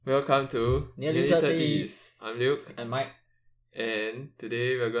Welcome to Nearly 30s. I'm Luke, And Mike. and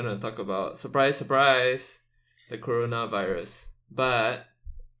today we're gonna talk about surprise, the coronavirus. But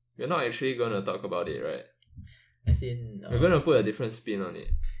we're not actually gonna talk about it, right? As in... We're gonna put a different spin on it.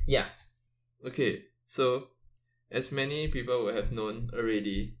 Yeah. Okay, so as many people would have known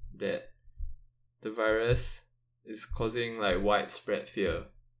already that the virus is causing like widespread fear,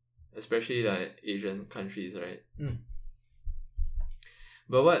 especially like Asian countries, right?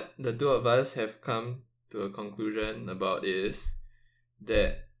 But what the two of us have come to a conclusion about is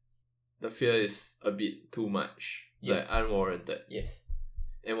that the fear is a bit too much, like unwarranted. Yes.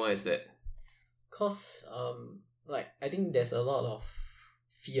 And why is that? Cause I think there's a lot of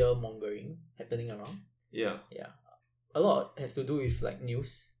fear mongering happening around. Yeah. Yeah. A lot has to do with like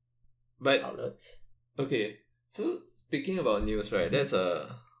news But outlets. okay, so speaking about news, right, that's a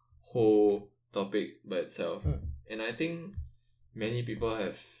whole topic by itself. And I think many people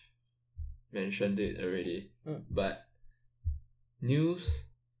have mentioned it already. But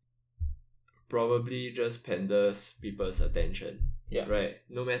news probably just panders people's attention. Yeah. Right?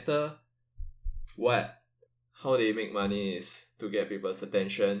 No matter what, how they make money is to get people's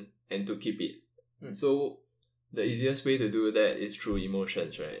attention and to keep it. So the easiest way to do that is through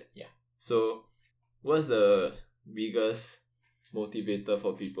emotions, right? Yeah. So what's the biggest motivator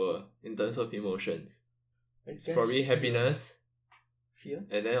for people in terms of emotions? It's probably happiness. Fear?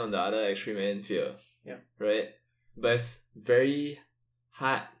 And then on the other extreme end, fear. Yeah. Right? But it's very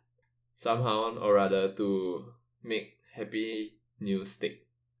hard somehow or rather to make happy news stick.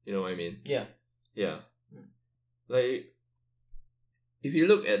 You know what I mean? Yeah. Yeah. Like, if you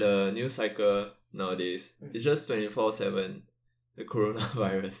look at the news cycle nowadays, it's just 24/7, the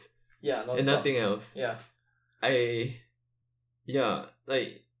coronavirus. Yeah, and nothing else. Yeah.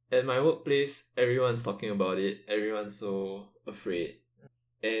 Like, at my workplace, everyone's talking about it. Everyone's so afraid.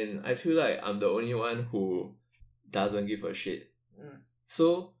 And I feel like I'm the only one who doesn't give a shit.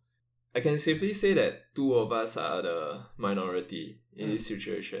 So, I can safely say that two of us are the minority in this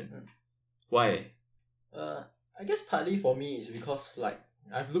situation. Why? I guess partly for me is because like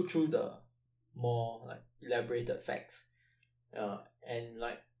I've looked through the more like elaborated facts. And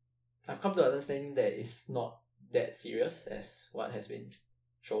like I've come to understanding that it's not that serious as what has been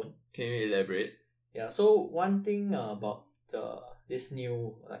shown. Can you elaborate? Yeah, so one thing about this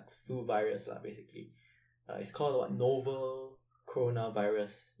new like flu virus basically, it's called what, novel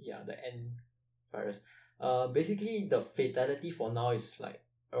coronavirus. Yeah, the N virus. Basically the fatality for now is like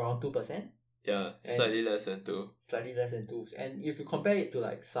around 2%. Yeah, slightly less than 2. Slightly less than 2. And if you compare it to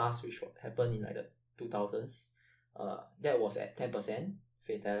like SARS, which happened in like the 2000s, that was at 10%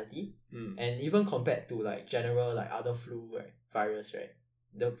 fatality. And even compared to like general like other flu virus, right,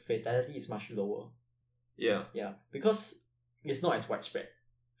 the fatality is much lower. Yeah. Yeah, because it's not as widespread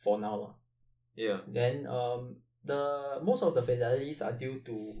for now. Yeah. Then the most of the fatalities are due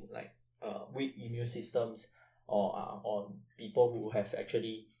to like weak immune systems or on people who have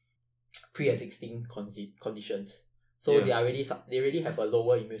actually pre-existing conditions. So they already have a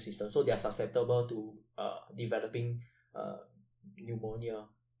lower immune system, so they are susceptible to developing pneumonia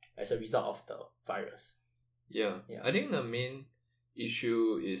as a result of the virus. Yeah. I think the main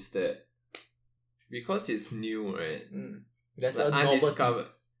issue is that because it's new, right? There's like a undiscovered. novelty.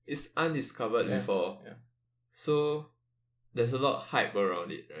 It's undiscovered before. Yeah. So there's a lot of hype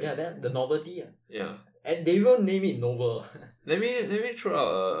around it, right? Yeah, the novelty. Yeah. And they even name it novel. Let me throw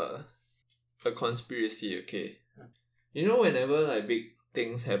out a conspiracy, okay? You know, whenever like big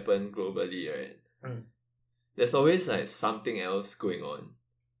things happen globally, right? There's always like something else going on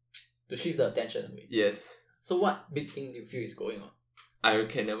to shift the attention away. Yes. So what big thing do you feel is going on? I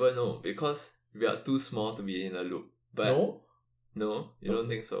can never know because we are too small to be in a loop. But no, you don't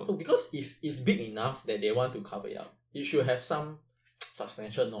think so? No, because if it's big enough that they want to cover it up, it should have some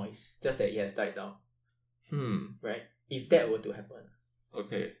substantial noise, just that it has died down. Right? If that were to happen.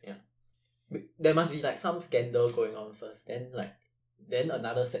 Okay. Yeah. There must be like some scandal going on first, then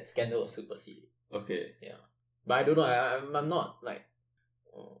another scandal will supersede it. Okay. Yeah. But I don't know, I'm not like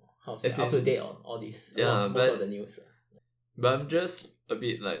up to date on all this. Most of the news. But I'm just a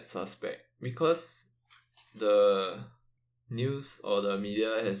bit like suspect because the news or the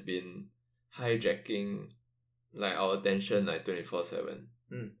media has been hijacking like our attention like 24/7.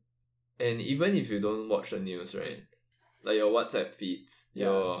 And even if you don't watch the news, right, like your WhatsApp feeds,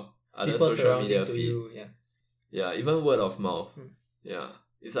 your other people social media to feeds, you, even word of mouth,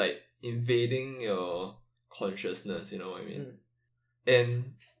 it's like invading your consciousness, you know what I mean?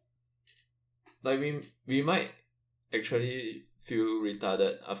 And like we might actually feel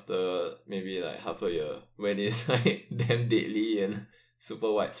retarded after maybe like half a year when it's like damn deadly and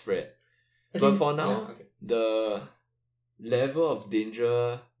super widespread. As But in- for now, yeah, okay. the level of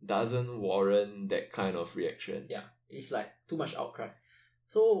danger doesn't warrant that kind of reaction. Yeah, it's like too much outcry.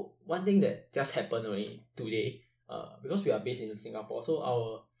 So one thing that just happened only today, because we are based in Singapore, so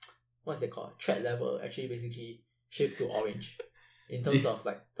our what's they called threat level actually basically shift to orange in terms of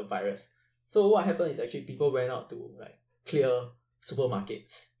like the virus. So what happened is actually people went out to like clear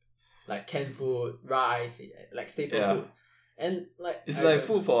supermarkets, like canned food, rice, like staple Yeah. food, and like It's I like remember-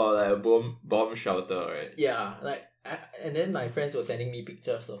 food for like a bomb shelter, right? Yeah, like and then my friends were sending me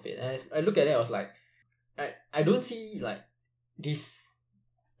pictures of it, and I look at it, I was like, I don't see like this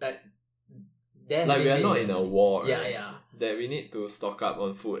like there Like we are having not been in a war, yeah right? yeah That we need to stock up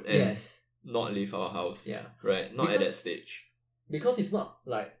on food and yes, not leave our house. Yeah. Right? Not at that Because- stage. because it's not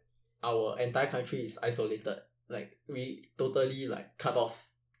like our entire country is isolated, like we totally like cut off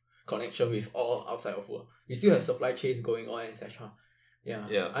connection with all outside of world. We still have supply chains going on, etc. Yeah.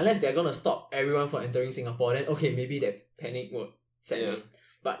 Yeah. Unless they're gonna stop everyone from entering Singapore, then okay, maybe that panic would set Yeah. in.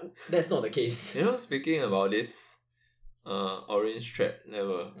 But that's not the case. You know, speaking about this orange threat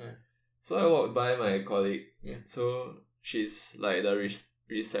level. Yeah. So I walked by my colleague. Yeah. So she's like the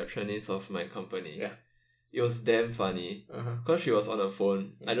receptionist of my company. Yeah. It was damn funny. Uh-huh. Because she was on the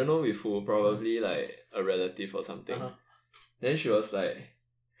phone. Yeah. I don't know with who, probably like a relative or something. Uh-huh. Then she was like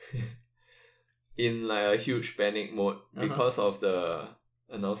in like a huge panic mode Uh-huh. because of the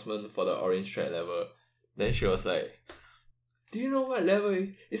announcement for the orange threat level. Then she was like, do you know what level it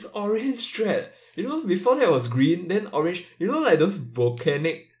is? It's orange threat. You know, before that was green, then orange. You know, like those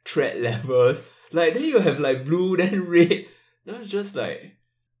volcanic threat levels. Like, then you have like blue, then red. Then it's just like,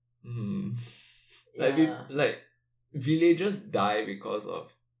 Like, Yeah. like villagers die because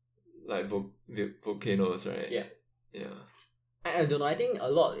of like volcanoes, right? Yeah. Yeah. I don't know. I think a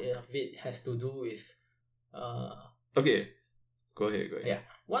lot of it has to do with Okay. Go ahead. Yeah.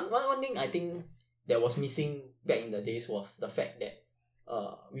 One thing I think that was missing back in the days was the fact that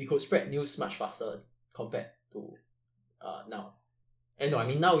we could spread news much faster compared to now. And no, I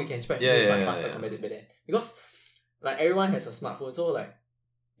mean now we can spread news much faster compared to back then. Because like everyone has a smartphone, so like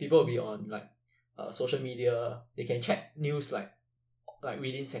people will be on like social media, they can check news like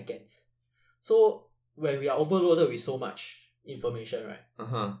within seconds. So when we are overloaded with so much information, right,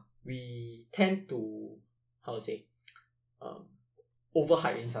 Uh-huh. we tend to how to say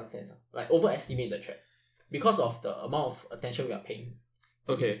overhype in some sense, like overestimate the threat because of the amount of attention we are paying.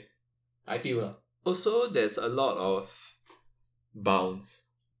 Okay. I feel Also, there's a lot of bounds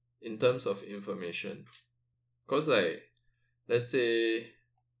in terms of information. Because, like, let's say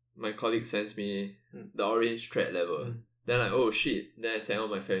my colleague sends me the orange threat level. Then, like, oh shit. Then I send all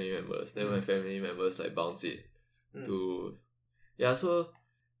my family members. Then my family members, like, bounce it to. Yeah, so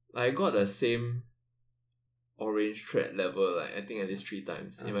I got the same orange threat level, like, I think at least 3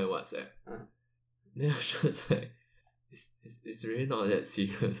 times in my WhatsApp. Then I was just like, it's really not that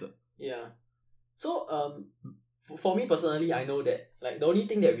serious. yeah. So for me personally, I know that like the only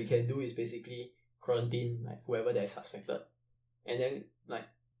thing that we can do is basically quarantine like whoever that is suspected, and then like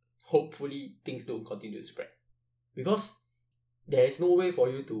hopefully things don't continue to spread, because there is no way for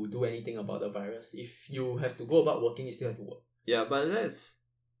you to do anything about the virus. If you have to go about working, you still have to work. Yeah, but let's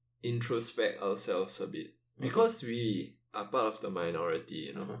introspect ourselves a bit. Because we are part of the minority,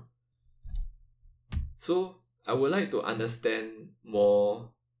 you know. Uh-huh. So I would like to understand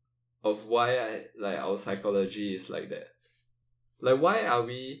more of why our psychology is like that. Like, why are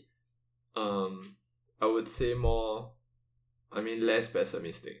we I would say less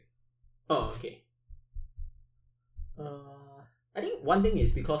pessimistic. Oh, okay. I think one thing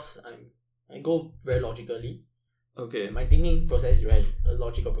is because I go very logically. Okay. My thinking process is very a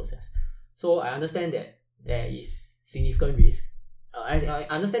logical process. So I understand that there is significant risk. I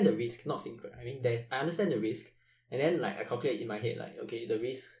understand the risk, not significant. I mean, I understand the risk, and then like I calculate in my head like, okay, the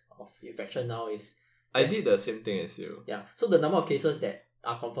risk of infection now is I did the same thing as you. yeah. So the number of cases that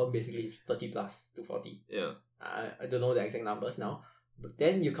are confirmed basically is 30 plus to 40. Yeah. I don't know the exact numbers now. But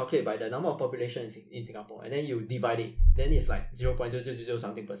then you calculate by the number of population in Singapore, and then you divide it. Then it's like 0.000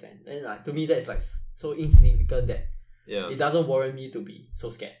 something percent. Then like to me that's like so insignificant that Yeah. it doesn't warrant me to be so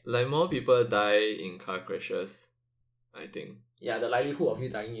scared. Like, more people die in car crashes, I think. Yeah, the likelihood of you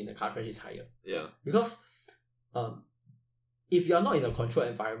dying in a car crash is higher. Yeah. Because if you are not in a controlled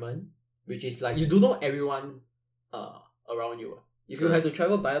environment, which is like you do know everyone around you. If you have to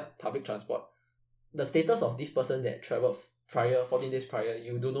travel by public transport, the status of this person that traveled 14 days prior,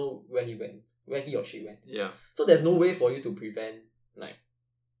 you don't know where he went, where he or she went. Yeah. So there's no way for you to prevent like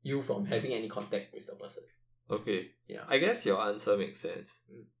you from having any contact with the person. Okay. Yeah. I guess your answer makes sense.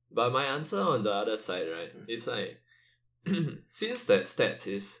 But my answer on the other side, right, it's like, since that stats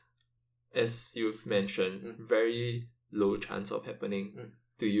is, as you've mentioned, very low chance of happening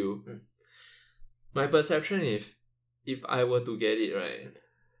to you, my perception if I were to get it, right,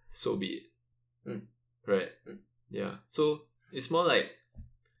 so be it. Right? Yeah. So it's more like,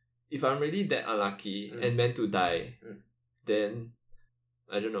 if I'm really that unlucky and meant to die, then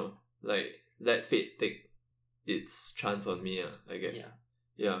I don't know, like, let fate take its chance on me, I guess.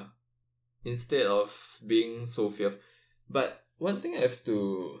 Yeah. Instead of being so fearful. But one thing I have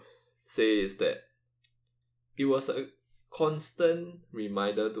to say is that it was a constant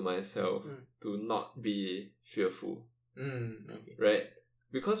reminder to myself to not be fearful. Okay. Right?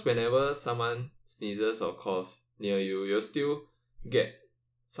 Because whenever someone sneezes or cough near you, you'll still get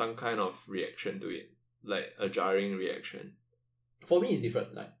some kind of reaction to it. Like a jarring reaction. For me, it's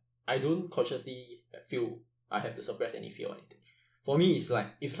different. Like, I don't consciously feel I have to suppress any fear or anything. For me, it's like,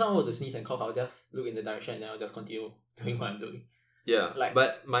 if someone were to sneeze and cough, I'll just look in the direction and then I'll just continue doing what I'm doing. Yeah, Like,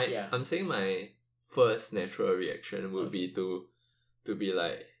 but I'm saying my first natural reaction would be to be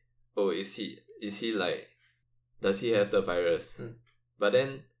like, oh, is he like, does he have the virus? But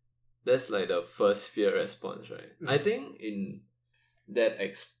then that's like the first fear response, right? I think in that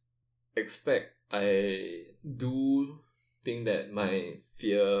aspect, I do think that my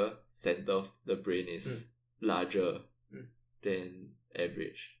fear center of the brain is larger than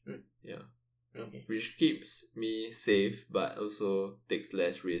average. Yeah. Okay. Which keeps me safe but also takes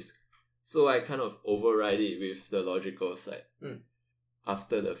less risk. So I kind of override it with the logical side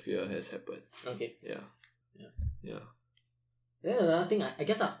after the fear has happened. Okay. Yeah. Then another thing, I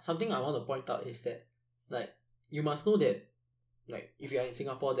guess something I want to point out is that, like, you must know that, like, if you are in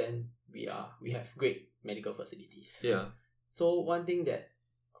Singapore, then we have great medical facilities. Yeah. So one thing that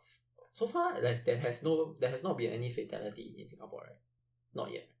so far there has not been any fatality in Singapore, right?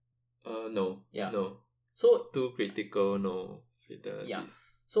 Not yet. No. Yeah. No. So too critical, no fatalities. Yeah.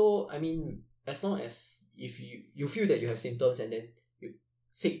 So I mean, as long as if you feel that you have symptoms and then you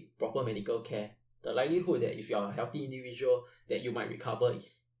seek proper medical care, the likelihood that if you are a healthy individual that you might recover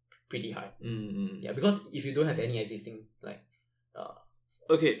is pretty high. Yeah, because if you don't have any existing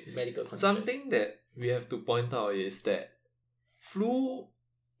okay, medical conditions. something that we have to point out is that flu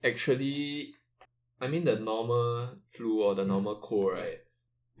actually, I mean the normal flu or the normal cold, right?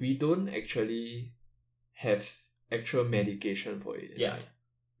 We don't actually have actual medication for it. Yeah.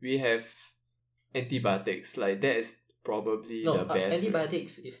 We have antibiotics. Like that is probably the best.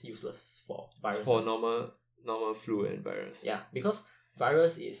 Antibiotics is useless for viruses. For normal flu and virus. Yeah, because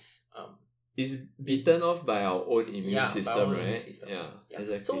virus is beaten off by our own immune system, by our own right? immune system. Yeah,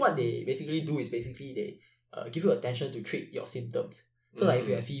 exactly. So what they basically do is they give you attention to treat your symptoms. So like if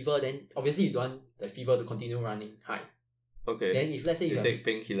you have fever, then obviously you don't want the fever to continue running high. Okay. Then if let's say you have take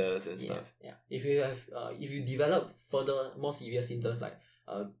painkillers and stuff. Yeah. If you have if you develop further more severe symptoms like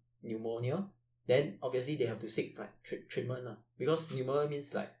pneumonia, then obviously they have to seek like treatment because pneumonia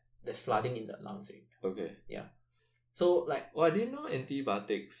means like there's flooding in the lungs. Right? Okay. Yeah. So like, I didn't know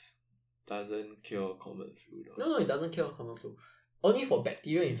antibiotics doesn't cure common flu though. No, it doesn't cure common flu. Only for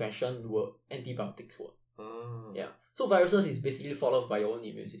bacterial infection will antibiotics work. Yeah. So viruses is basically followed by your own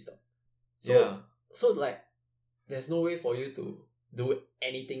immune system. So like, there's no way for you to do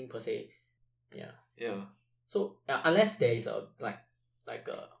anything per se. Yeah. So unless there is a like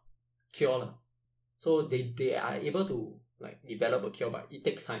a cure, so they are able to like develop a cure, but it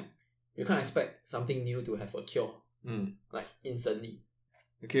takes time. You can't expect something new to have a cure like instantly.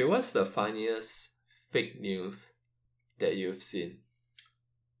 Okay, what's the funniest fake news that you've seen?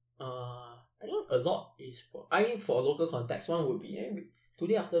 I think a lot is for local context, one would be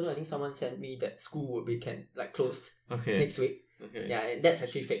today afternoon. I think someone sent me that school would be closed next week. Okay. Yeah, and that's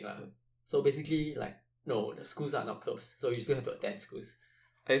actually fake lah. So basically, like, no, the schools are not closed, so you still have to attend schools.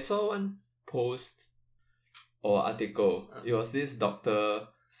 I saw one post or article. It was this doctor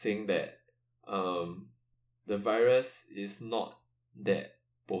saying that the virus is not that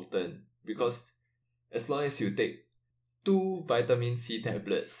potent because as long as you take 2 vitamin C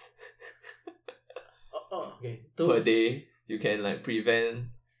tablets per day, you can like prevent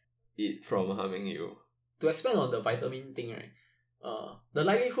it from harming you. To expand on the vitamin thing, right? The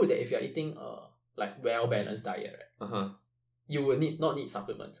likelihood that if you're eating like well-balanced diet, right, you will not need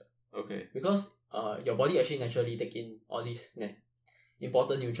supplements. Okay. Because your body actually naturally take in all these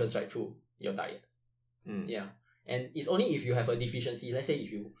important nutrients right through your diet. Yeah. And it's only if you have a deficiency. Let's say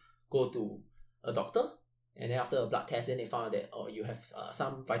if you go to a doctor and then after a blood test, then they found out that you have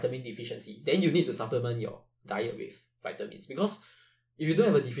some vitamin deficiency, then you need to supplement your diet with vitamins. Because if you don't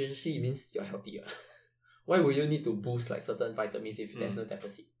have a deficiency, it means you're healthier. Why would you need to boost like certain vitamins if there's no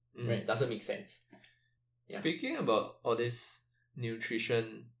deficit? Right? Doesn't make sense. Yeah. Speaking about all these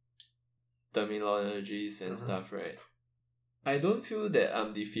nutrition terminologies and stuff, right? I don't feel that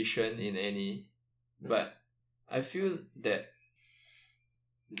I'm deficient in any, but I feel that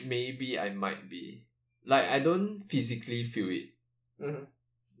maybe I might be. Like, I don't physically feel it.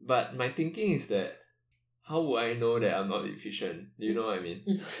 But my thinking is that, how would I know that I'm not deficient? Do you know what I mean?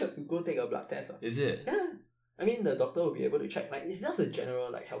 You just have to go take a blood test. Is it? Yeah. I mean, the doctor will be able to check. Like, it's just a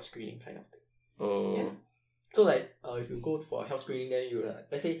general like health screening kind of thing. Oh. Yeah. So like, if you go for a health screening, then you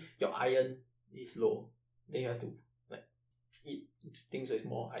let's say your iron is low, then you have to like eat things with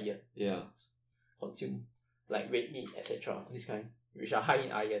more iron. Yeah. Consume like red meat, etc. This kind, which are high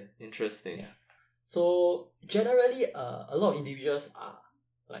in iron. Interesting. Yeah. So generally, a lot of individuals are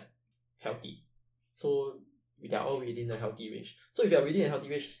like healthy. So they are all within the healthy range. So if you are within a healthy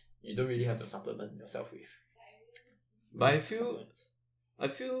range, you don't really have to supplement yourself with. But I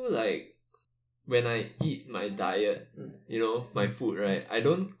feel like when I eat my diet, you know, my food, right, I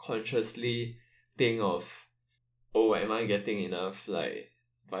don't consciously think of, oh, am I getting enough like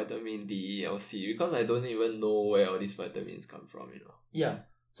vitamin D or C? Because I don't even know where all these vitamins come from, you know. Yeah.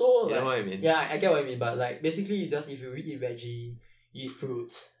 So You like, know what I mean? Yeah, I get what you mean, but like basically you just, if you eat veggie, you eat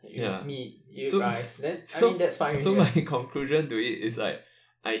fruits, you eat meat, you eat rice, then I mean that's fine. So my conclusion to it is like,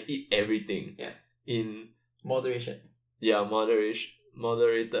 I eat everything. Yeah. In moderation. Yeah,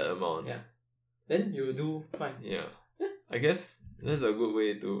 moderated amounts. Yeah. Then you do fine. Yeah. I guess that's a good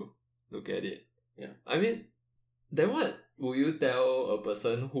way to look at it. Yeah. I mean, then what would you tell a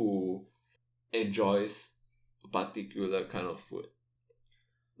person who enjoys a particular kind of food?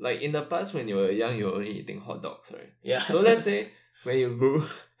 Like in the past when you were young, you were only eating hot dogs, right? Yeah. So let's say when you grew,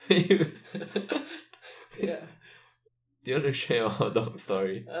 yeah. Do you want to share your hot dog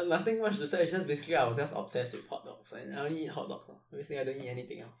story? Nothing much to say. It's just basically I was just obsessed with hot dogs, and I only eat hot dogs now. Basically, I don't eat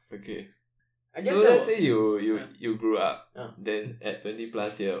anything else. Okay. I guess So let's say you grew up, Uh. then at 20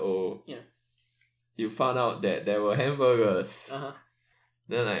 plus year old, Yeah. you found out that there were hamburgers.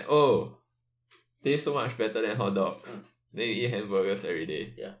 Then like, oh, taste so much better than hot dogs. Then you eat hamburgers every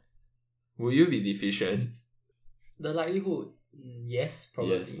day. Yeah. Will you be deficient? The likelihood, yes,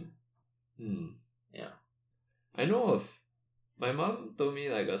 probably. Yes. Yeah. I know of. My mom told me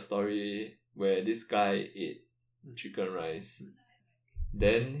like a story where this guy ate chicken rice.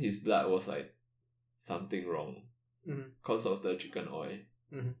 Then his blood was like something wrong because of the chicken oil.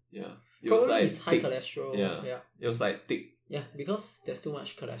 Yeah. It Probably was like it's high thick. cholesterol. Yeah. It was like thick. Yeah, because there's too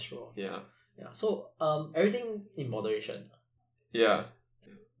much cholesterol. Yeah. Yeah. So everything in moderation. Yeah.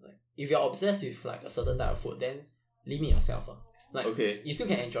 Like if you're obsessed with like a certain type of food, then limit yourself. Like Okay. you still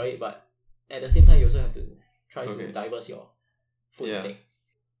can enjoy it, but at the same time you also have to try to diverse your food intake.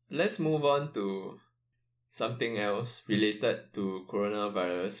 Let's move on to something else related to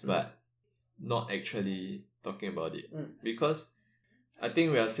coronavirus, but not actually talking about it. Because I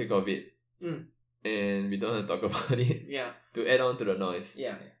think we are sick of it. And we don't want to talk about it. Yeah. To add on to the noise.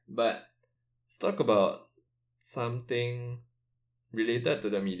 Yeah. But let's talk about something related to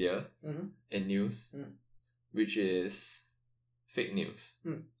the media and news, which is fake news.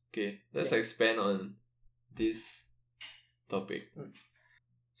 Okay, let's expand on this topic.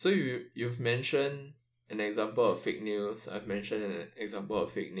 So you've mentioned an example of fake news. I've mentioned an example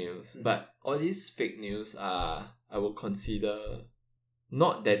of fake news. But all these fake news are, I would consider,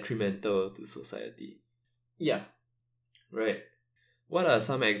 not detrimental to society. Yeah. Right. What are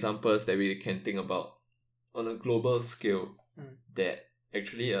some examples that we can think about on a global scale that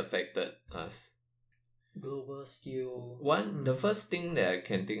actually affected us? Global scale. The first thing that I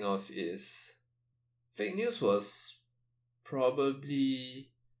can think of is fake news was probably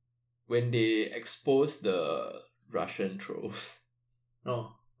when they exposed the Russian trolls.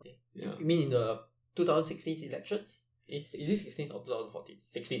 Oh. Okay. Yeah. You mean in the 2016 elections? Is it 16 or 2014?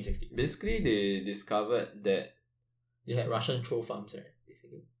 16. Basically, they discovered that They had Russian troll farms, right?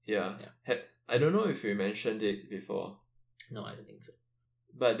 Basically. yeah. I don't know if we mentioned it before, No, I don't think so.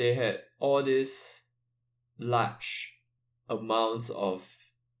 but they had all these large amounts of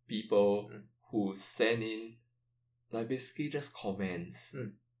people who send in like basically just comments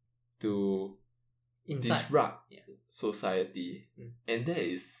to disrupt society. And that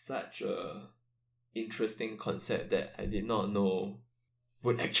is such a interesting concept that I did not know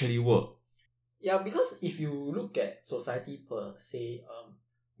would actually work. Yeah, because if you look at society per se,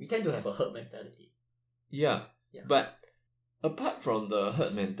 we tend to have a herd mentality. Yeah. But apart from the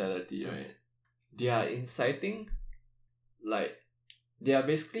herd mentality, right, they are inciting, like, they are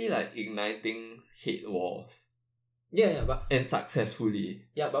basically like igniting hate wars. Yeah, but and successfully.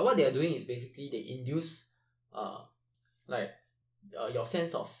 Yeah, but what they are doing is basically they induce your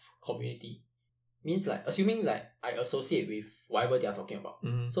sense of community. means like assuming like I associate with whatever they are talking about.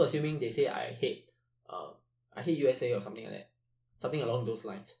 Mm-hmm. So assuming they say I hate USA or something like that, something along those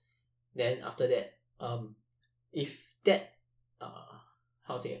lines. Then after that, if that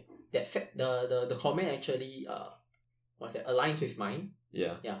how to say it, that the comment actually aligns with mine,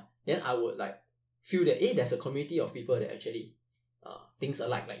 Yeah. then I would like feel that there's a community of people that actually thinks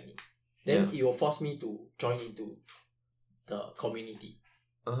alike like me. Then it will force me to join into the community.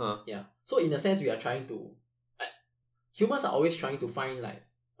 Yeah. So in a sense, we are trying to humans are always trying to find like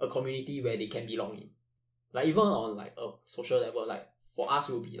a community where they can belong in. Like even on like a social level, like for us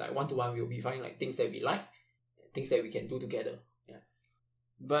will be like one-to-one, we'll be finding like things that we like, things that we can do together. Yeah.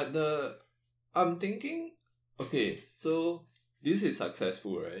 But I'm thinking, okay, so this is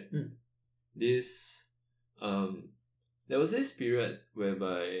successful, right? This there was this period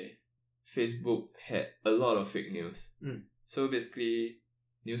whereby Facebook had a lot of fake news. So basically,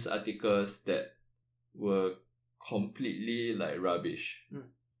 news articles that were completely like rubbish.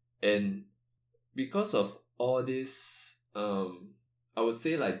 And because of all this, I would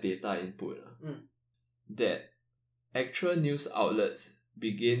say like data input, that actual news outlets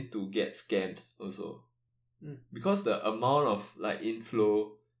begin to get scammed also. Because the amount of like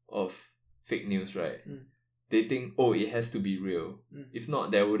inflow of fake news, right? They think, it has to be real. If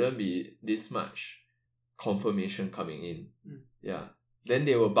not, there wouldn't be this much confirmation coming in. Yeah. Then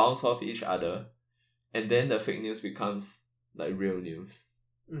they will bounce off each other, and then the fake news becomes like real news.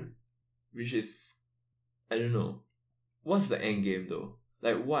 Which is, I don't know. What's the end game though?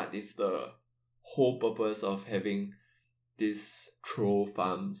 Like, what is the whole purpose of having these troll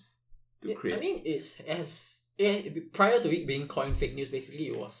farms to create? I mean, prior to it being coined fake news, basically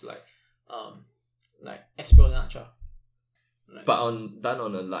it was like espionage. Like, but done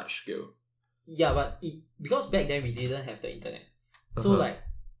on a large scale. Yeah, but because back then we didn't have the internet. So like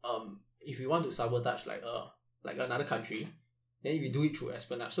if we want to sabotage like another country, then we do it through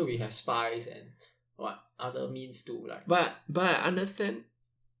espionage. So we have spies and what other means to like. But I understand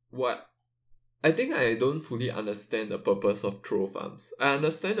what. I think I don't fully understand the purpose of troll farms. I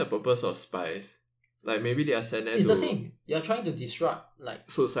understand the purpose of spies. Like maybe they are sent there It's to the same. You're trying to disrupt like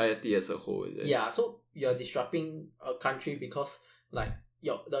society as a whole, is it? Yeah, so you're disrupting a country because like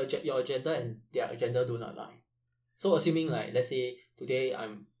your agenda and their agenda do not align. So assuming like let's say today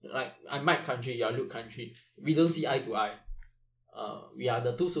I'm my country, you're Luke country. We don't see eye to eye. We are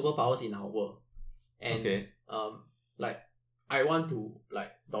the two superpowers in our world. And like I want to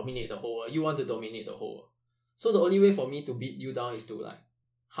like dominate the whole world. You want to dominate the whole world. So the only way for me to beat you down is to like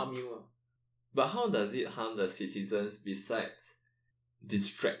harm you. But how does it harm the citizens besides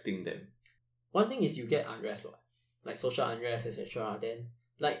distracting them? One thing is you get unrest, like social unrest, etc. Then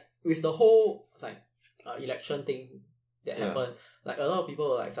like with the whole like election thing that happened, like a lot of people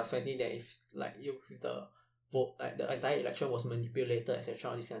were like suspecting that if like if the vote, like the entire election was manipulated,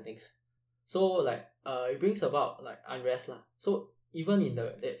 etc. These kind of things. So like it brings about like unrest lah. So even in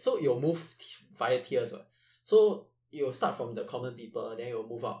so you'll move via tiers. So you'll start from the common people, then you'll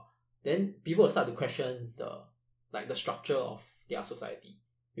move out. Then people will start to question the structure of their society.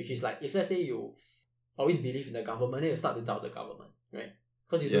 Which is like, if let's say you always believe in the government, then you start to doubt the government, right?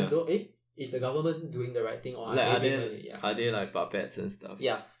 Because you don't know, is the government doing the right thing or are they like puppets and stuff?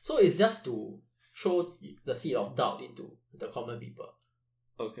 Yeah. So it's just to throw the seed of doubt into the common people.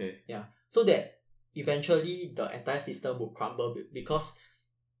 Okay. Yeah. So that eventually the entire system will crumble because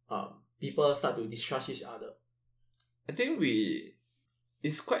people start to distrust each other. I think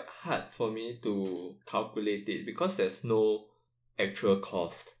it's quite hard for me to calculate it because there's no actual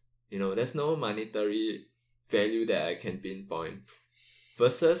cost. There's no monetary value that I can pinpoint.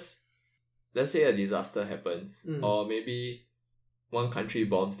 Versus, let's say a disaster happens, or maybe one country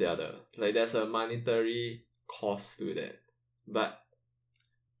bombs the other. Like there's a monetary cost to that. But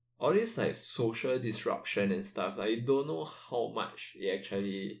all this like social disruption and stuff, like you don't know how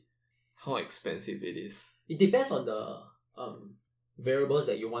expensive it is. It depends on the variables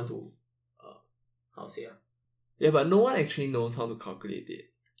that you want to Yeah, but no one actually knows how to calculate it.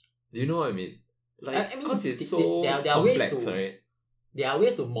 Do you know what I mean? Like, because it's so complex, right? There are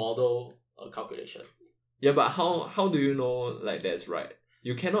ways to model a calculation. Yeah, but how do you know like that's right?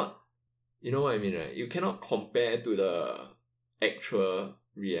 You cannot, you know what I mean, right? You cannot compare to the actual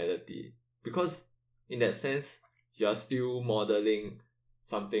reality because in that sense, you are still modeling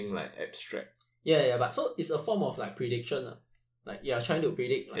something like abstract. Yeah, but so it's a form of like prediction. Like you are trying to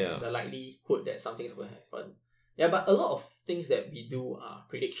predict like the likelihood that something's going to happen. Yeah, but a lot of things that we do are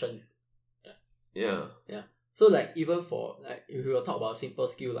prediction. Yeah. So like even for like if we will talk about simple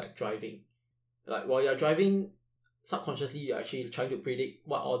skill like driving, like while you're driving, subconsciously you're actually trying to predict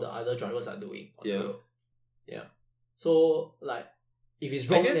what all the other drivers are doing on the Yeah. road. Yeah. So like if it's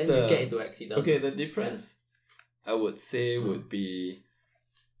wrong, guess then you get into accident. Okay, the difference I would say would be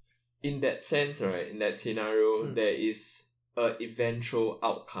in that sense, right? In that scenario, there is a eventual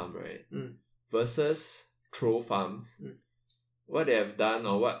outcome, right? Versus troll farms, what they have done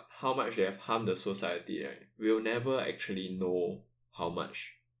or how much they have harmed the society, right? We'll never actually know how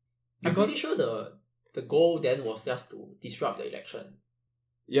much. I'm pretty sure the goal then was just to disrupt the election.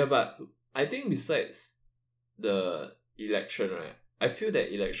 Yeah, but I think besides the election, right? I feel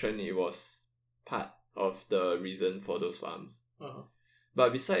that election, it was part of the reason for those farms. Uh-huh.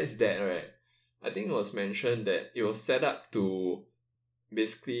 But besides that, right, I think it was mentioned that it was set up to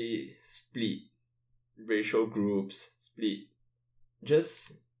basically split racial groups,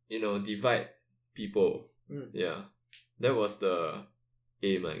 just, divide people. Yeah. That was the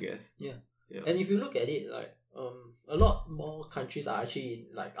aim, I guess. Yeah. And if you look at it, like, a lot more countries are actually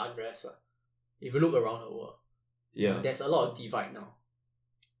in, like, unrest. If you look around the world. Yeah. There's a lot of divide now.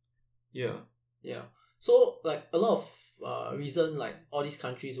 Yeah. Yeah. So, like, a lot of reason, like, all these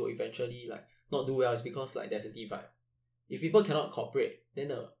countries will eventually, like, not do well is because, like, there's a divide. If people cannot cooperate, then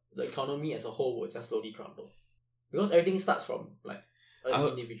the economy as a whole will just slowly crumble. Because everything starts from, like, an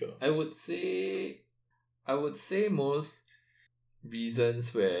individual. I would say most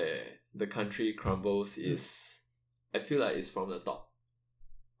reasons where the country crumbles is, I feel like it's from the top.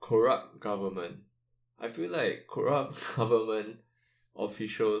 Corrupt government. I feel like corrupt government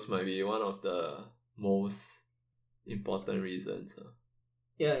officials might be one of the most important reasons.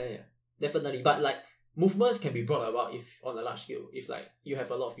 Yeah. Definitely. But, like, movements can be brought about if on a large scale. If, like, you have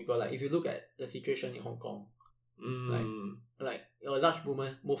a lot of people, like, if you look at the situation in Hong Kong, like a large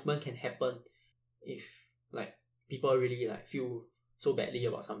movement can happen if, like, people really, like, feel so badly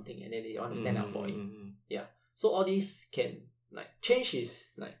about something and then they want to stand up for it. Yeah. So all these can, like, change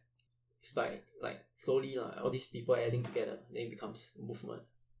is, like, it's by, like, slowly, all these people adding together, then it becomes a movement.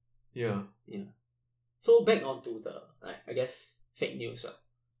 Yeah. So back onto the, like, I guess, fake news,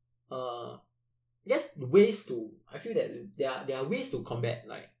 I guess I feel that there are ways to combat,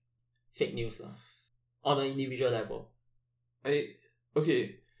 like, fake news on an individual level. I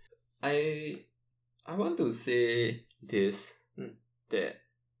want to say this, that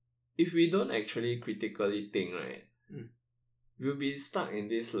if we don't actually critically think, right, we'll be stuck in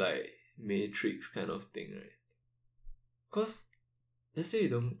this, like, matrix kind of thing, right? Because let's say you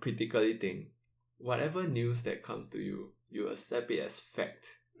don't critically think, whatever news that comes to you, you accept it as fact.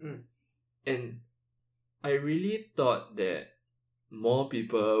 And I really thought that more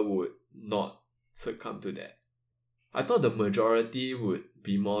people would not succumb to that. I thought the majority would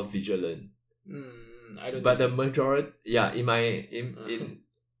be more vigilant. I don't. But the majority, in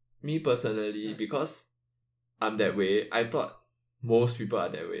me personally, because I'm that way, I thought most people are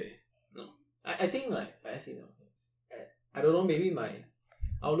that way. No, I think, like, I don't know, maybe my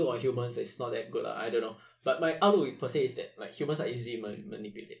outlook on humans is not that good. I don't know. But my outlook per se is that, like, humans are easily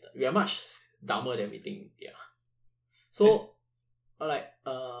manipulated. We are much dumber than we think. Yeah. So, like,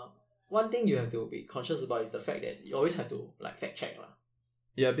 one thing you have to be conscious about is the fact that you always have to, like, fact check.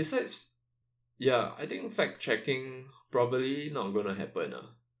 Yeah, besides, I think fact checking probably not gonna happen.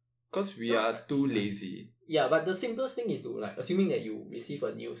 Because we are too lazy. Yeah, but the simplest thing is to, like, assuming that you receive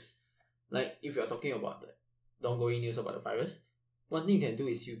a news, like, if you're talking about the ongoing news about the virus, one thing you can do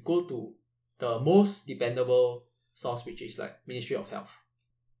is you go to the most dependable source, which is, like, Ministry of Health.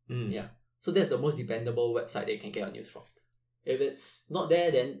 Yeah. So that's the most dependable website that you can get your news from. If it's not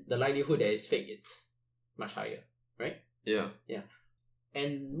there, then the likelihood that it's fake, it's much higher, right? Yeah.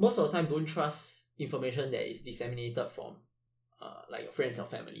 And most of the time, don't trust information that is disseminated from, like, your friends or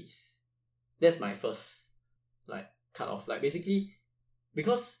families. That's my first, like, cut off. Like, basically,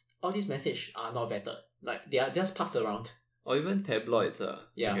 because all these messages are not vetted, like, they are just passed around. Or even tabloids, I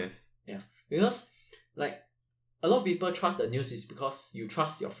guess. Yeah. Because, like, a lot of people trust the news is because you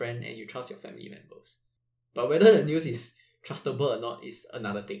trust your friend and you trust your family members. But whether the news is trustable or not is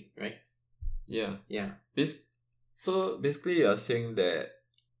another thing, right? Yeah. So basically you're saying that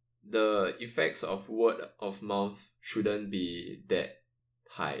the effects of word of mouth shouldn't be that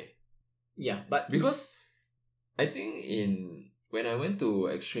high. Yeah, but because I think when I went to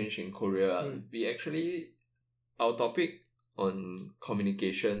exchange in Korea, we actually, our topic on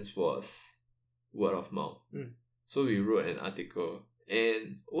communications was word of mouth. So we wrote an article,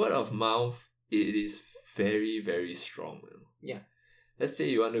 and word of mouth, it is very, very strong. Yeah. Let's say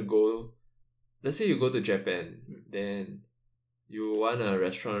you go to Japan, then you want a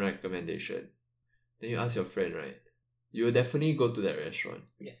restaurant recommendation. Then you ask your friend, right? You will definitely go to that restaurant.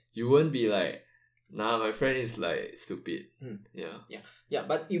 Yes. You won't be like, Nah, my friend is like stupid. Yeah. Yeah,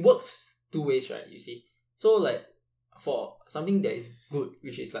 but it works two ways, right? You see. So like for something that is good,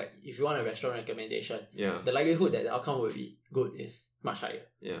 which is like if you want a restaurant recommendation, Yeah. the likelihood that the outcome will be good is much higher.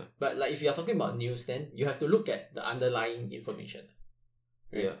 Yeah. But like if you are talking about news, then you have to look at the underlying information.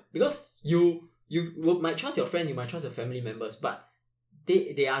 Right? Yeah. Because you might trust your friend, you might trust your family members, but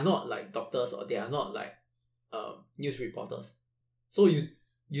they are not like doctors or they are not like news reporters. So you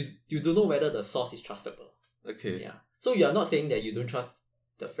don't know whether the source is trustable. Okay. Yeah. So you are not saying that you don't trust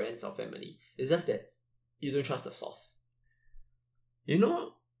the friends or family. It's just that you don't trust the source. You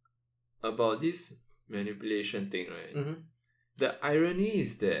know about this manipulation thing, right? Mm-hmm. The irony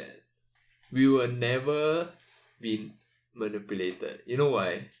is that we will never be manipulated. You know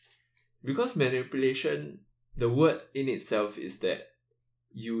why? Because manipulation, the word in itself is that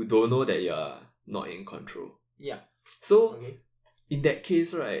you don't know that you are not in control. Yeah. So, Okay. in that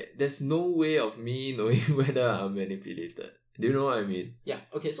case, right, there's no way of me knowing whether I'm manipulated. Do you know what I mean? Yeah.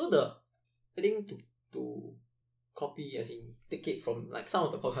 Okay. So I think to copy, as in take it from like some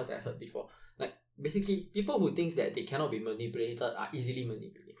of the podcasts that I heard before, like basically people who thinks that they cannot be manipulated are easily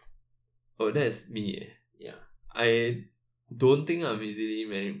manipulated. Oh, that's me. Yeah. I don't think I'm easily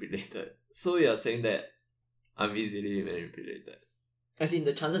manipulated. So you're saying that I'm easily manipulated. As in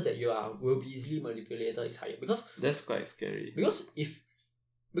the chances that you will be easily manipulated is higher because That's quite scary. because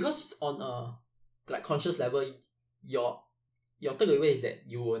on a like conscious level, your takeaway is that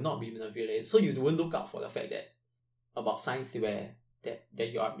you will not be manipulated. So you won't look out for the fact that about signs where that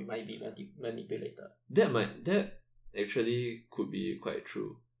you might be manipulated. That actually could be quite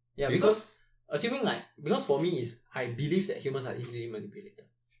true. Yeah, because assuming because for me is I believe that humans are easily manipulated.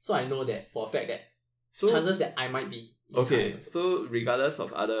 So I know that for a fact that chances that I might be is okay, higher. so regardless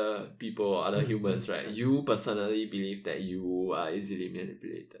of other people or other humans, right, you personally believe that you are easily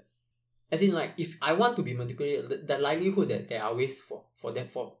manipulated. As in like if I want to be manipulated, the likelihood that there are ways for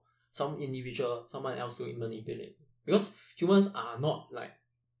some individual, someone else to manipulate. Because humans are not like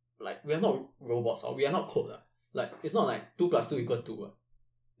we are not robots or we are not code. Like it's not like 2 + 2 = 2.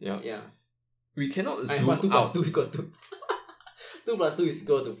 Yeah. Yeah. We cannot And zoom 2 out. + 2 = 2. 2 +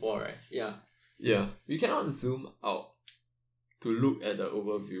 2 = 4, right? Yeah. Yeah. We cannot zoom out to look at the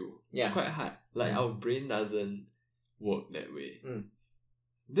overview. Yeah. It's quite hard. Like our brain doesn't work that way. Mm.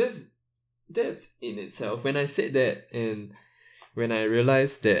 That's in itself. When I said that and when I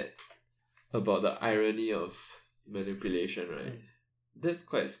realized that about the irony of manipulation, right? That's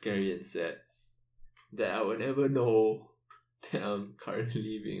quite scary and sad. That I will never know that I'm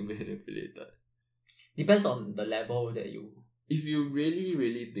currently being manipulated. Depends on the level that you... If you really,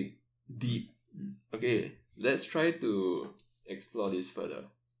 really dig deep, okay, let's try to explore this further.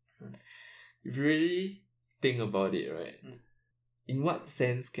 If you really think about it, right? In what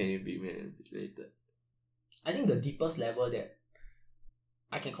sense can you be manipulated? I think the deepest level that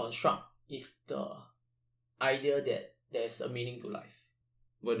I can construct is the idea that there's a meaning to life.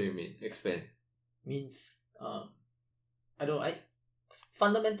 What do you mean? Expand. Means, I don't know,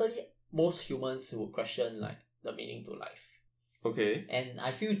 fundamentally, most humans would question like the meaning to life. Okay. And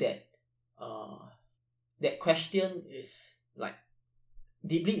I feel that that question is like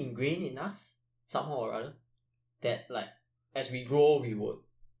deeply ingrained in us somehow or other. That like as we grow, we would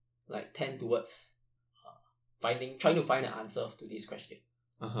like tend towards trying to find an answer to this question.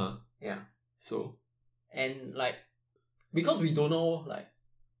 Yeah. So. And like because we don't know like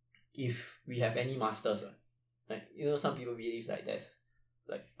if we have any masters, like some people believe like there's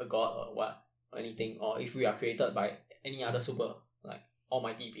like a god or what or anything, or if we are created by any other super like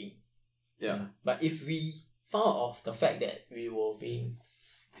almighty being. Yeah. But if we found out of the fact that we were being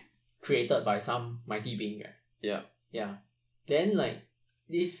created by some mighty being, right? Yeah. Yeah. Then like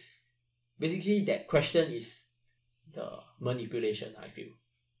this basically that question is the manipulation, I feel.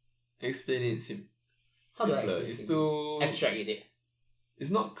 Explain it How do I simpler. explain It's it? too... Abstract it.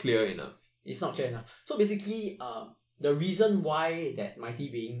 It's not clear enough. It's not clear enough. So basically, the reason why that mighty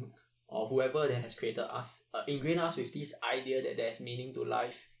being or whoever that has created us ingrained us with this idea that there's meaning to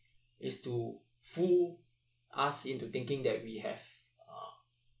life is to fool us into thinking that we have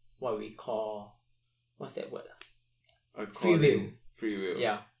what we call, what's that word? Free will. Free will.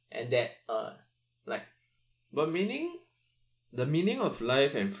 Yeah, and that like. But the meaning of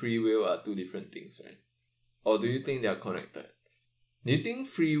life and free will are two different things, right? Or do you think they are connected? Do you think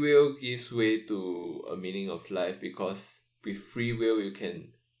free will gives way to a meaning of life because with free will you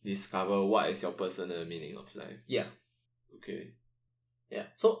can discover what is your personal meaning of life? Yeah. Okay. Yeah.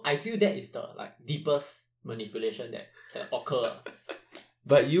 So I feel that is the like deepest manipulation that occur.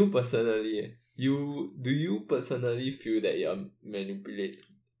 But you personally, do you personally feel that you're manipulated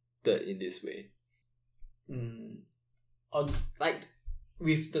in this way? On like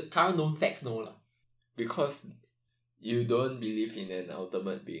with the current known facts, no lah. Because you don't believe in an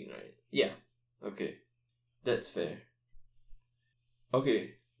ultimate being, right? Yeah. Okay, that's fair.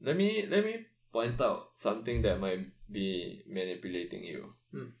 Okay, let me point out something that might be manipulating you.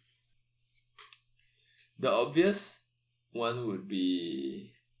 The obvious one would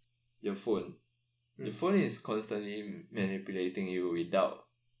be your phone. Your phone is constantly manipulating you without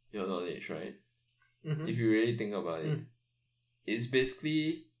your knowledge, right? If you really think about it, it's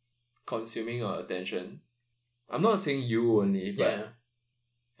basically consuming your attention. I'm not saying you only, but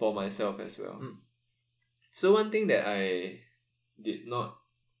for myself as well. So one thing that I did not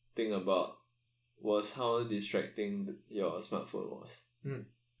think about was how distracting your smartphone was.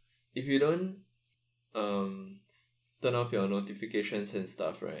 If you don't turn off your notifications and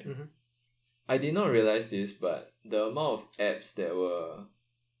stuff, right? I did not realize this, but the amount of apps that were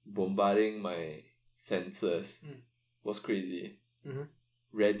bombarding my senses was crazy.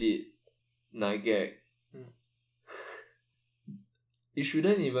 Reddit, 9gag. It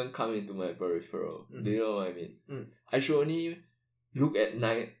shouldn't even come into my peripheral. Do you know what I mean? I should only look at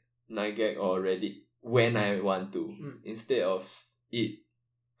 9gag or Reddit when I want to, instead of it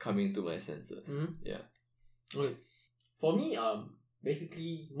coming to my senses. Yeah. Okay. For me,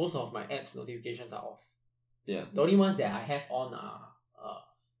 basically most of my apps notifications are off. Yeah. The only ones that I have on are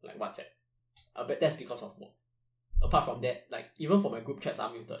like WhatsApp. But that's because of work. Apart from that, like even for my group chats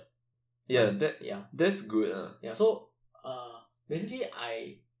are muted. Yeah, that's good. Yeah, so basically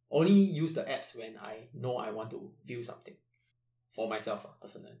I only use the apps when I know I want to view something for myself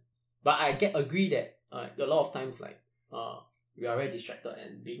personally. But I agree that a lot of times like we are very distracted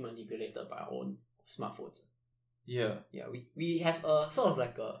and being manipulated by our own smartphones. Yeah. Yeah, we have a sort of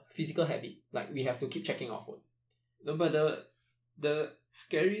like a physical habit. Like we have to keep checking our phone. No, but the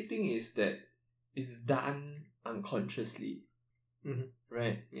scary thing is that it's done unconsciously.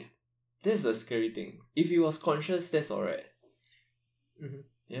 Right? Yeah. That's the scary thing. If it was conscious, that's alright.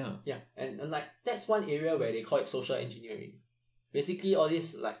 Yeah. Yeah, and like that's one area where they call it social engineering. Basically all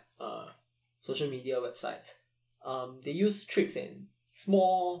these like social media websites, they use tricks and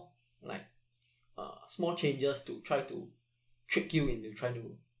small changes to try to trick you into trying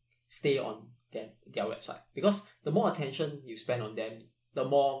to stay on their website. Because the more attention you spend on them, the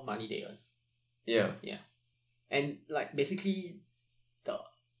more money they earn. Yeah. Yeah. And like basically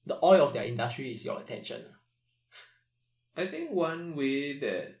the oil of their industry is your attention. I think one way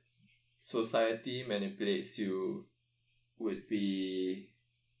that society manipulates you would be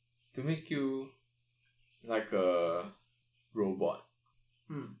to make you like a robot.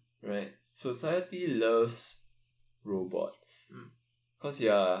 Right? Society loves robots. Because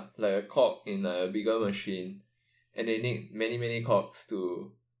you're like a cog in a bigger machine, and they need many, many cogs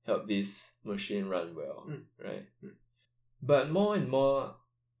to help this machine run well. Right? But more and more,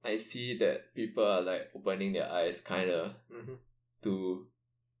 I see that people are like opening their eyes kinda to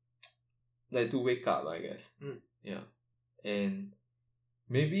wake up, I guess. Yeah. And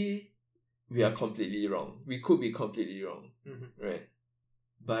maybe we are completely wrong. We could be completely wrong. Right?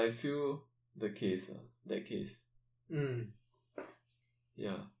 But I feel that case.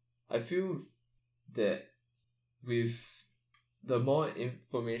 Yeah. I feel that with the more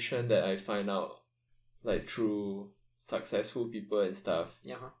information that I find out, like through successful people and stuff,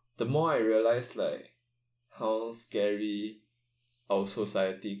 the more I realize like how scary our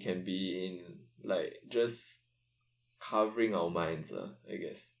society can be in like just covering our minds, I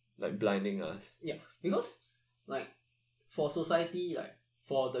guess. Like blinding us. Yeah, because like for society, like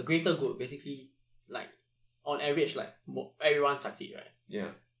for the greater good, basically like on average like everyone succeed, right?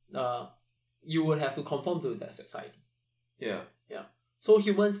 Yeah. You would have to conform to that society. Yeah. Yeah. So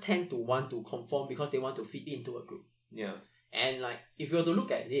humans tend to want to conform because they want to fit into a group. Yeah. And like if you were to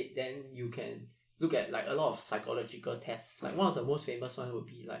look at it, then you can look at like a lot of psychological tests. Like one of the most famous one would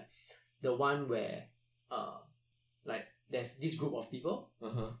be like the one where like there's this group of people.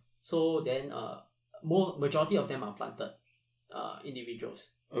 So then majority of them are planted individuals.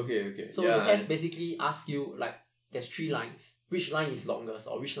 Okay. So the test basically asks you like there's 3 lines. Which line is longest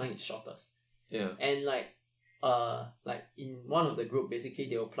or which line is shortest? Yeah. And like in one of the group, basically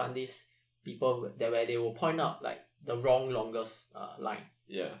they will plant these people where they will point out like the wrong longest line.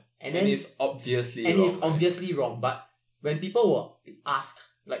 Yeah. And then it's obviously wrong. It's obviously wrong. But when people were asked,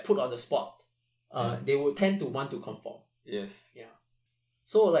 like put on the spot, they would tend to want to conform. Yes. Yeah.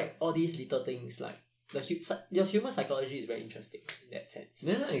 So like all these little things, like the human psychology is very interesting in that sense.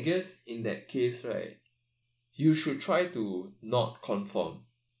 Then I guess in that case, right, you should try to not conform.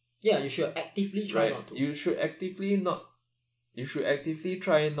 Yeah, you should actively try not to. You should actively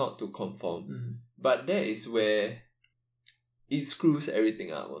try not to conform. But that is where it screws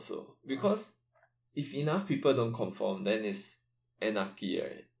everything up also. Because if enough people don't conform, then it's anarchy,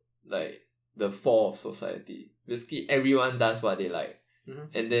 right? Like the fall of society. Basically, everyone does what they like.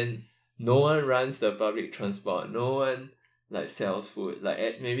 And then no one runs the public transport. No one like sells food.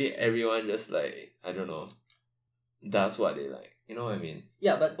 Like maybe everyone just like, I don't know, does what they like. You know what I mean?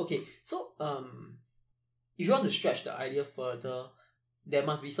 Yeah, but okay. So if you want to stretch the idea further, there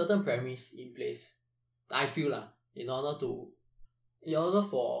must be certain premise in place. I feel in order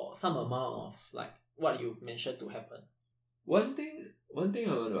for some amount of like what you mentioned to happen. One thing I want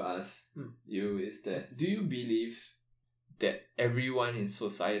to ask you is that, do you believe that everyone in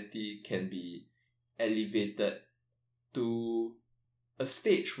society can be elevated to a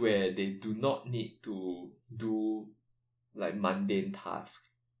stage where they do not need to do like mundane tasks?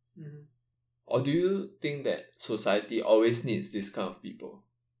 Or do you think that society always needs this kind of people?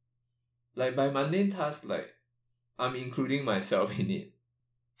 Like by mundane tasks, like I'm including myself in it.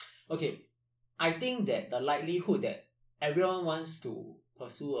 Okay, I think that the likelihood that everyone wants to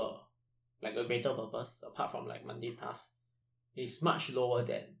pursue a greater purpose apart from like mundane tasks is much lower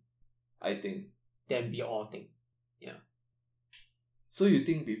than we all think. Yeah. So you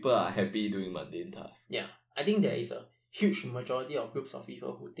think people are happy doing mundane tasks? Yeah, I think there is a huge majority of groups of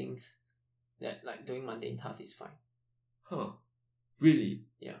people who thinks that like doing mundane tasks is fine. Huh. Really?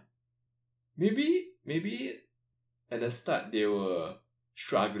 Yeah. Maybe at the start they were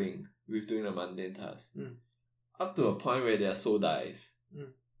struggling with doing the mundane tasks. Up to a point where their soul dies.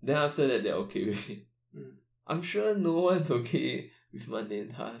 Then after that they're okay with it. I'm sure no one's okay with mundane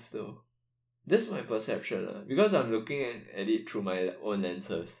tasks though. That's my perception because I'm looking at it through my own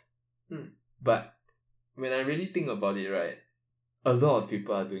lenses. But when I really think about it, right, a lot of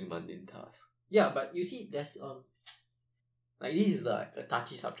people are doing mundane tasks. Yeah, but you see, there's like this is a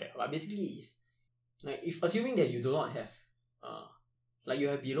touchy subject, but basically it's like if assuming that you do not have like you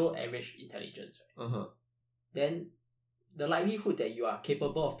have below average intelligence, right? Then the likelihood that you are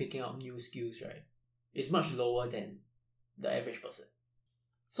capable of picking up new skills, right, is much lower than the average person.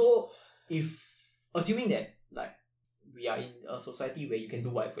 So if assuming that like we are in a society where you can do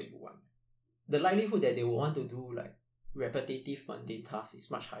whatever you want, the likelihood that they will want to do like repetitive mundane tasks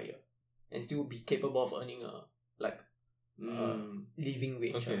is much higher and still be capable of earning a living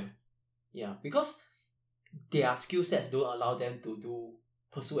wage. Okay. Yeah, because their skill sets don't allow them to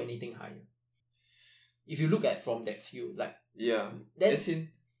pursue anything higher. If you look at from that skill, like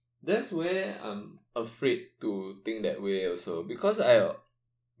that's where I'm afraid to think that way also, because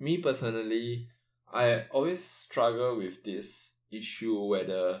me personally, I always struggle with this issue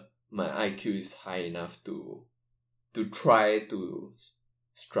whether my IQ is high enough to try to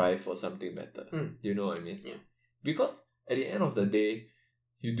strive for something better. Do you know what I mean? Yeah. Because at the end of the day,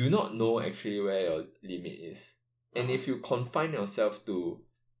 you do not know actually where your limit is. And if you confine yourself to,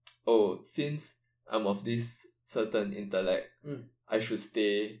 since I'm of this certain intellect, I should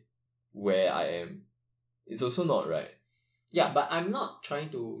stay where I am, it's also not right. Yeah, but I'm not trying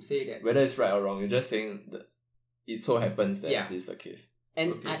to say that whether it's right or wrong. You're just saying that it so happens that this is the case.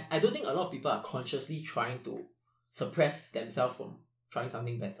 And I don't think a lot of people are consciously trying to suppress themselves from trying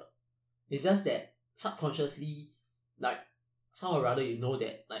something better. It's just that subconsciously, like somehow or rather, you know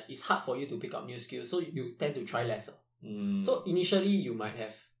that like it's hard for you to pick up new skills, so you tend to try lesser. So initially you might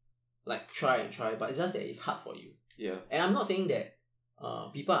have like try, but it's just that it's hard for you. Yeah. And I'm not saying that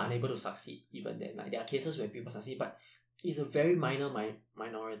people are unable to succeed even then. Like there are cases where people succeed, but it's a very minor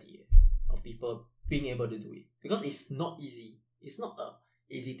minority of people being able to do it, because it's not easy. It's not a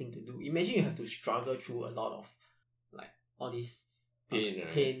easy thing to do. Imagine you have to struggle through a lot of like all this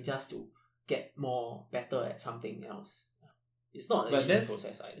pain just to get better at something else. It's not an easy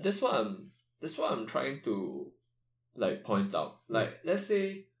process either. That's what I'm trying to like point out. Like let's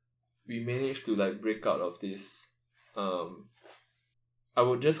say we manage to like break out of this I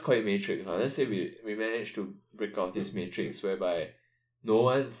would just call it matrix. Let's say we manage to break out of this matrix whereby no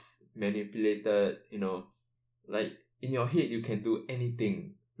one's manipulated, like in your head you can do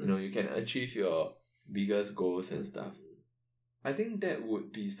anything. You can achieve your biggest goals and stuff. I think that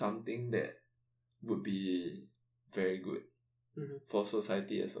would be something that would be very good for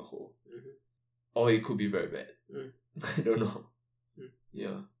society as a whole. Or it could be very bad. I don't know.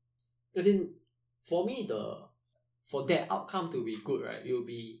 Yeah. As in, for me, for that outcome to be good, right, it will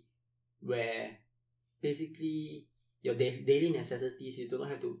be where basically your daily necessities, you do not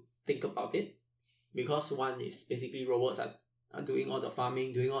have to think about it, because one is basically robots are doing all the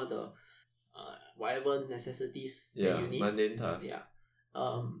farming, doing all the whatever necessities that you need. Mundane tasks.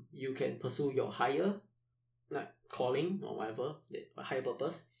 Yeah. You can pursue your higher like calling or whatever, a higher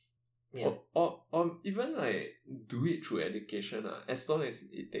purpose, Yeah. Or even like do it through education, as long as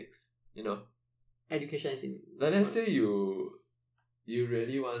it takes, Education is in. Like let's say you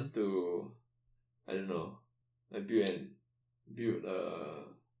really want to, I don't know, like build a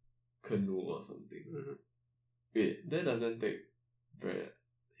canoe or something. Mhm. Wait, that doesn't take very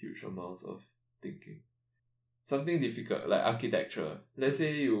huge amounts of thinking. Something difficult like architecture. Let's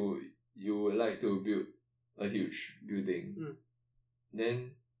say you would like to build a huge building.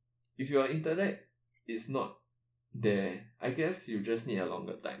 Then if your intellect is not there, I guess you just need a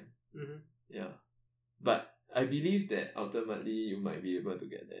longer time. Yeah. But I believe that ultimately you might be able to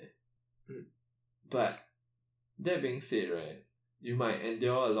get there. But that being said, right, you might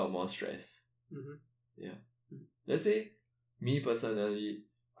endure a lot more stress. Yeah. Let's say, me personally,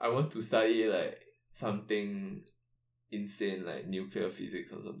 I want to study like something insane like nuclear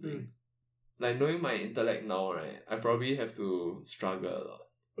physics or something. Like knowing my intellect now, right, I probably have to struggle a lot.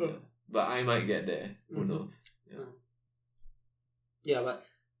 Yeah. But I might get there. Who knows? Yeah. Yeah, but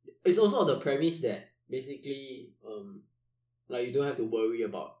it's also the premise that basically like you don't have to worry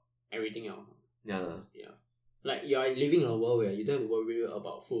about everything else. Yeah. Like you are living in a world where you don't have to worry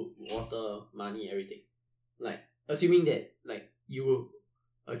about food, water, money, everything. Like assuming that like you will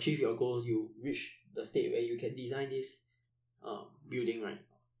achieve your goals, you reach the state where you can design this building, right?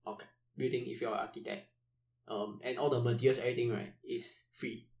 Okay. Building if you're an architect. And all the materials, everything, right, is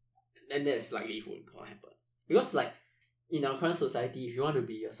free. Then that's likely gonna happen. Because like in our current society, if you want to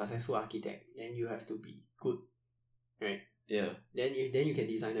be a successful architect, then you have to be good. Right? Yeah. Then you can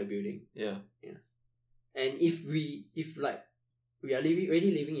design a building. Yeah. And if we are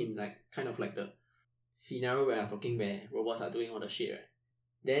already living in like kind of like the scenario where I'm talking where robots are doing all the shit, right?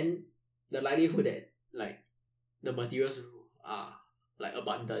 Then the likelihood that like the materials are like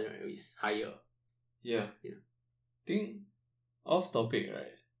abundant, right, is higher. Yeah. Think off topic,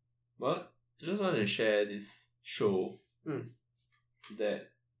 right? But I just want to share this show that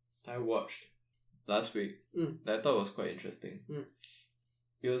I watched last week that I thought was quite interesting.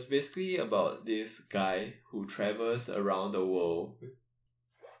 It was basically about this guy who travels around the world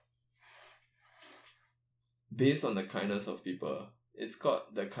based on the kindness of people. It's called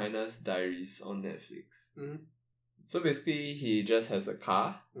The Kindness Diaries on Netflix. So basically, he just has a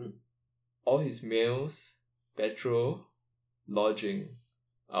car. All his meals, petrol, lodging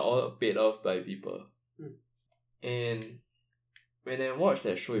are all paid off by people. And when I watched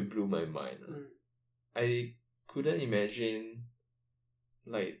that show, it blew my mind. I couldn't imagine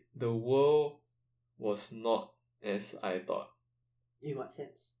like the world was not as I thought. In what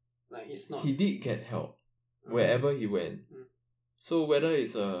sense? Like it's not. He did get help wherever he went. So whether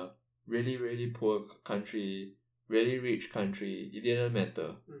it's a really, really poor country, really rich country, it didn't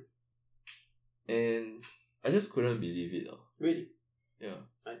matter. And I just couldn't believe it. Really? Yeah.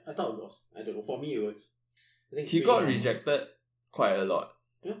 I thought it was. I don't know. For me, it was. I think He really got normal. rejected quite a lot.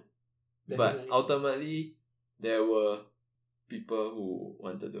 Yeah. But ultimately, there were people who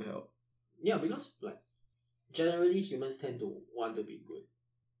wanted to help. Yeah, because like generally humans tend to want to be good.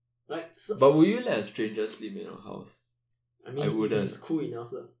 Like, but would you let a stranger sleep in your house? I mean, I wouldn't. if he's cool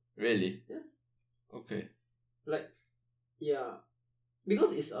enough. Really? Yeah. Okay. Like, yeah.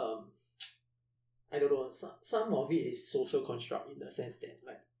 Because it's, I don't know, some of it is social construct in the sense that,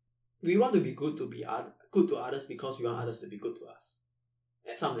 like, we want to be good good to others because we want others to be good to us.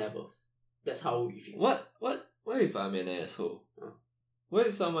 At some levels. That's how we feel. What if I'm an asshole? What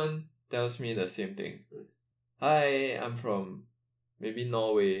if someone tells me the same thing? Hi, I'm from maybe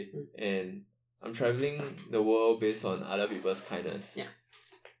Norway and I'm traveling the world based on other people's kindness. Yeah.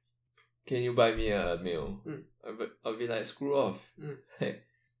 Can you buy me a meal? I'll be like, screw off. Like,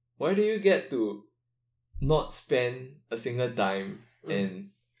 why do you get to not spend a single dime and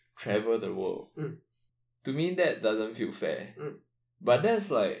travel the world? To me, that doesn't feel fair. But that's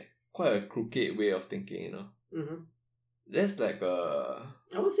like quite a crooked way of thinking, you know? That's like a...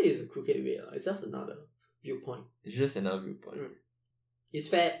 I wouldn't say it's a crooked way. It's just another viewpoint. It's just another viewpoint. It's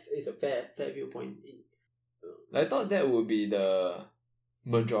fair. It's a fair viewpoint. I thought that would be the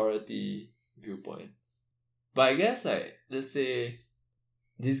majority viewpoint. But I guess like, let's say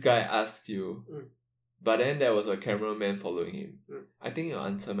this guy asked you, but then there was a cameraman following him. I think your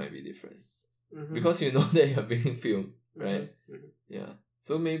answer might be different. Because you know that you're being filmed, right? Yeah.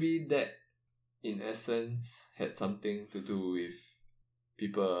 So maybe that, in essence, had something to do with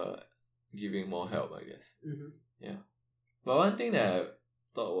people giving more help, I guess. Yeah. But one thing that I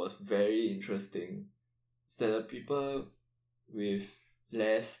thought was very interesting is that the people with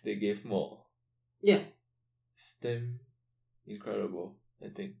less, they gave more. Yeah. It's damn incredible, I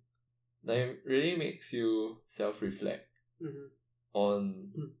think. Like, it really makes you self-reflect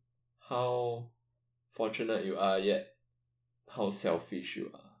on how fortunate you are, yet how selfish you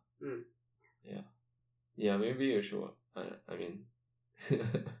are. Mm. Yeah. Yeah, maybe you should. I mean,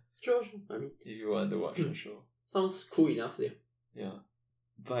 Sure. I mean, if you want to watch the show. sounds cool enough. Yeah. Yeah.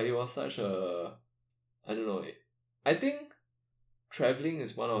 But it was such a. I don't know. I think traveling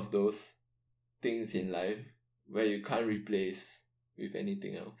is one of those things in life where you can't replace with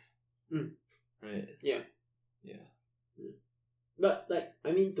anything else. Mm. Right? Yeah. Yeah. But like,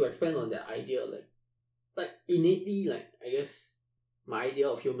 I mean, to expand on that idea, like innately, like I guess my idea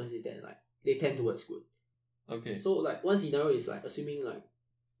of humans is that like they tend towards good. Okay. So like one scenario is like assuming like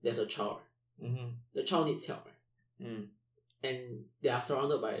there's a child. Mm-hmm. The child needs help, right? Mm. And they are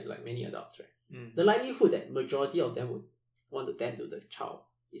surrounded by like many adults, right? Mm. The likelihood that majority of them would want to tend to the child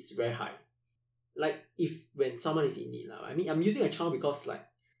is very high. Like if when someone is in need, I mean I'm using a child because like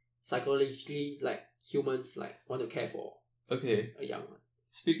psychologically like humans like want to care for Okay. a young one.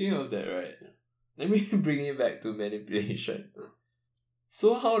 Speaking of that, right? Yeah. Let me bring it back to manipulation. Mm.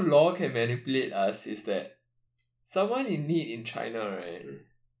 So how law can manipulate us is that someone in need in China, right,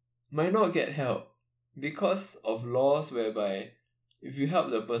 might not get help because of laws whereby if you help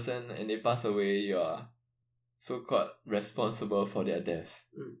the person and they pass away, you are so-called responsible for their death.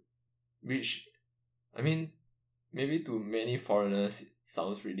 Mm. Which, I mean, maybe to many foreigners it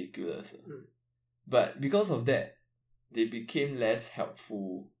sounds ridiculous. Mm. But because of that, they became less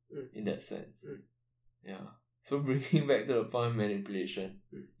helpful in that sense. Mm. Yeah. So bringing back to the point of manipulation,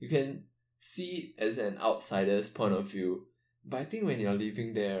 you can see it as an outsider's point of view. But I think when you're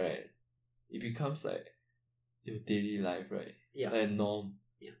living there, right, it becomes like your daily life, right? Yeah. Like a norm.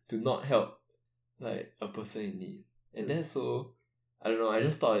 Yeah. To not help like a person in need. And that's so, I don't know, I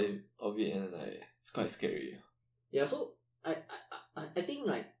just thought of it and like it's quite scary. Yeah, so I think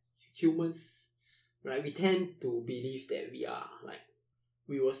like humans, right, we tend to believe that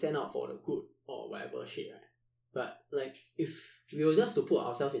we will stand out for the good or whatever shit, right? But like if we were just to put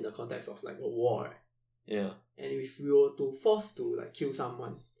ourselves in the context of like a war, right? Yeah. And if we were to force to like kill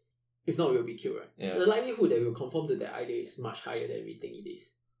someone, if not we'll be killed, right? Yeah. The likelihood that we'll conform to that idea is much higher than we think it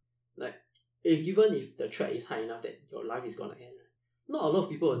is. Like given if the threat is high enough that your life is gonna end, not a lot of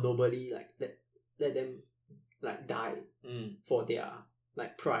people will nobly like let them like die for their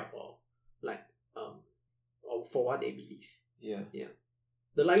like pride or like or for what they believe. Yeah. Yeah.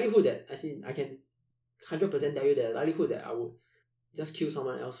 The likelihood that I can 100% tell you that the likelihood that I would just kill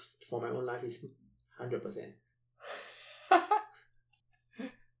someone else for my own life is 100%.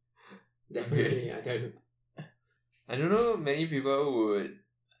 Definitely, I tell you. I don't know many people would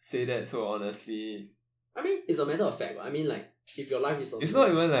say that so honestly. I mean, it's a matter of fact. I mean, like, if your life is... It's not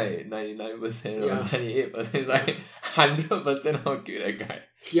even like 99% Yeah. or 98%. It's like 100% I'll kill that guy.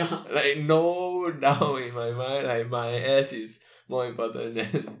 Yeah. Like, no doubt in my mind, like, my ass is more important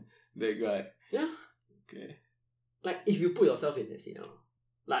than that guy. Yeah. Okay. Like, if you put yourself in that scenario.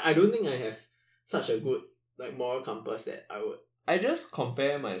 Like, I don't think I have such a good, like, moral compass that I would... I just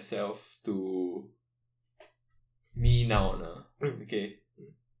compare myself to me now. Okay.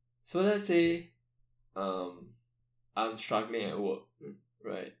 So let's say I'm struggling at work,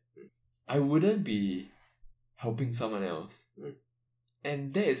 right? I wouldn't be helping someone else.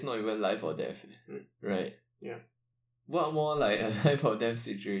 And that is not even life or death, right? Yeah. What more like a life or death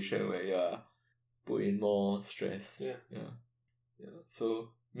situation where you are put in more stress? Yeah.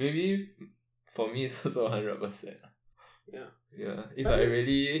 So maybe for me it's also 100%. Yeah. Yeah. If I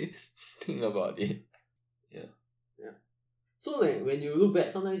really think about it. Yeah. So like when you look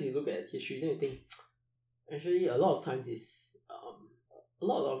back, sometimes you look at history, then you think, actually a lot of times is a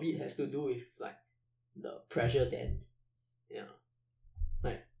lot of it has to do with like the pressure then. Yeah.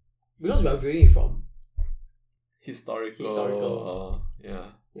 Like because we are viewing it from historical. Yeah.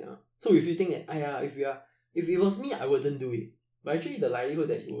 So if you think that if it was me I wouldn't do it. But actually the likelihood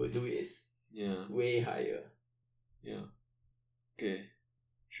that you would do it is way higher. Yeah. Okay.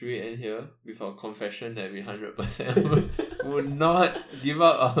 Should we end here with our confession that we 100% would not give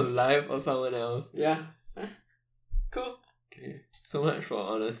up our life for someone else? Yeah. Cool. Okay. So much for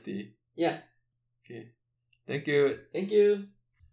honesty. Yeah. Okay. Thank you. Thank you.